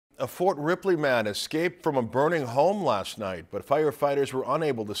A Fort Ripley man escaped from a burning home last night, but firefighters were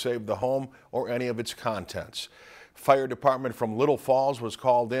unable to save the home or any of its contents. Fire department from Little Falls was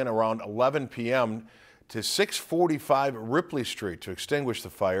called in around 11 p.m. to 645 Ripley Street to extinguish the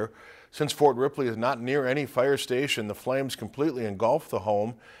fire. Since Fort Ripley is not near any fire station, the flames completely engulfed the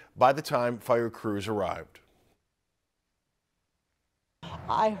home by the time fire crews arrived.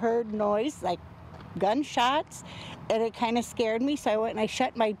 I heard noise like gunshots, and it kind of scared me, so I went and I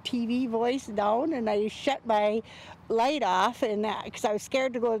shut my TV voice down and I shut my light off, and because I was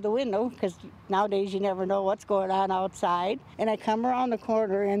scared to go to the window, because nowadays you never know what's going on outside. And I come around the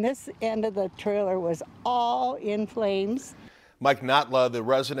corner and this end of the trailer was all in flames. Mike Notla, the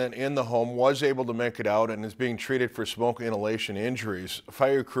resident in the home, was able to make it out and is being treated for smoke inhalation injuries.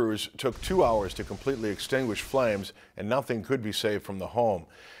 Fire crews took 2 hours to completely extinguish flames, and nothing could be saved from the home.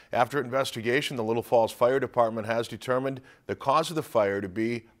 After investigation, the Little Falls Fire Department has determined the cause of the fire to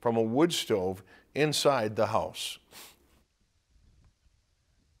be from a wood stove inside the house.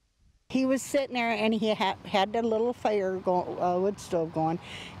 He was sitting there and he had the little wood stove going,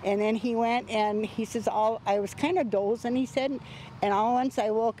 and then he went and he says, I was kind of dozing, he said, and all once I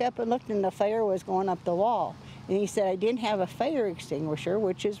woke up and looked and the fire was going up the wall. And he said, I didn't have a fire extinguisher,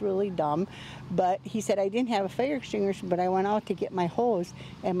 which is really dumb, but he said, I didn't have a fire extinguisher, but I went out to get my hose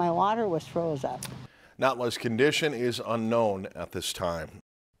and my water was froze up. Notla's condition is unknown at this time.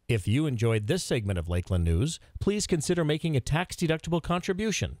 If you enjoyed this segment of Lakeland News, please consider making a tax-deductible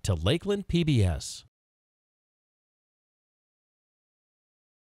contribution to Lakeland PBS.